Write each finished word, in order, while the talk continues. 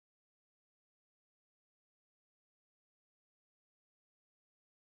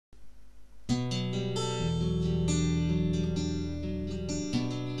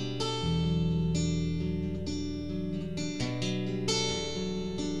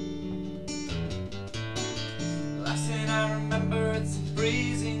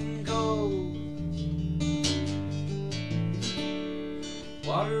freezing cold.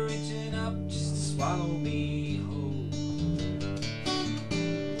 Water reaching up just to swallow me whole.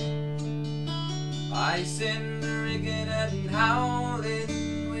 Ice in the rigging and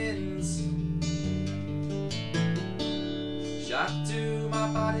howling winds, shock to my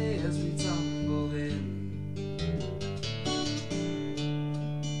body as we tumble in.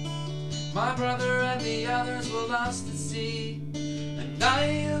 My brother and the others were lost at sea, and I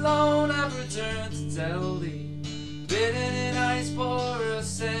alone have returned to tell thee. Bitten in ice for a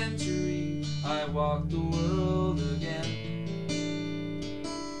century, I walked the world again.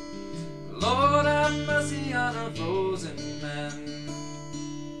 Lord have mercy on a frozen man.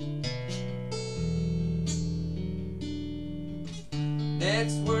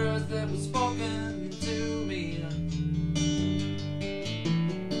 Next words that were spoken to me,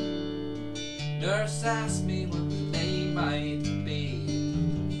 nurse asked me what the name might be.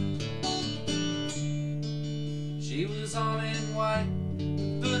 She was all in white,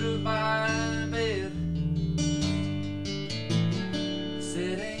 foot of my bed.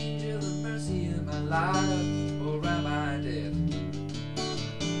 Said, angel of mercy in my life, or am I dead?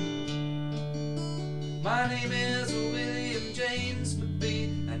 My name is William James McBee,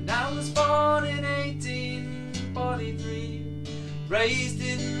 and I was born in 1843, raised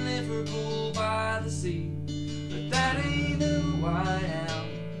in Liverpool by the sea, but that ain't who I am.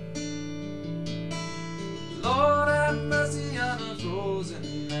 Lord have mercy on a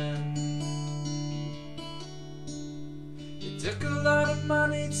frozen man. It took a lot of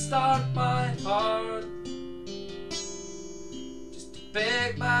money to start my heart, just to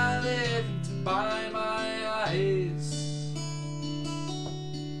beg my living, to buy my eyes.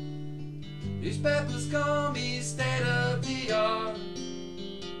 Newspapers call me state of the art.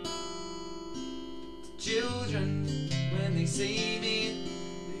 The children, when they see me,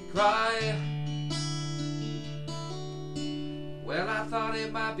 they cry. Well, I thought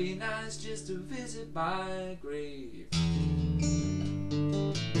it might be nice just to visit my grave,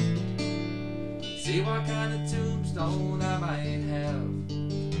 see what kind of tombstone I might have.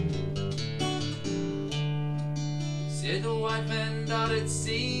 Said the wife and daughter, it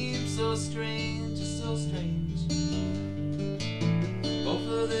seems so strange, so strange. Both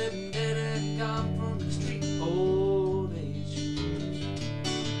of them dead and gone from extreme old age.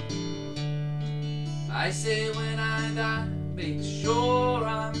 I say when I die, make sure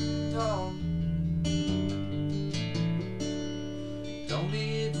I'm gone. Don't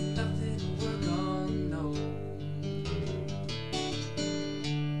leave nothing to work on, no.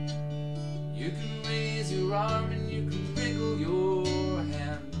 You can raise your arm and you can wriggle your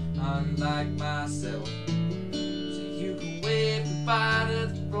hand, unlike myself, so you can wave goodbye to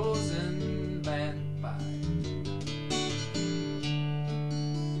the frozen man. Bye.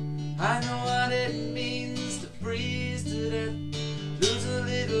 I know what it means to freeze to death, lose a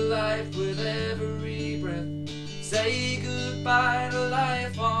little life with every breath. Say goodbye to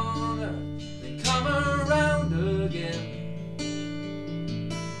life on earth, then come around again.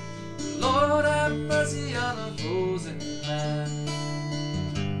 Lord have mercy on a frozen man.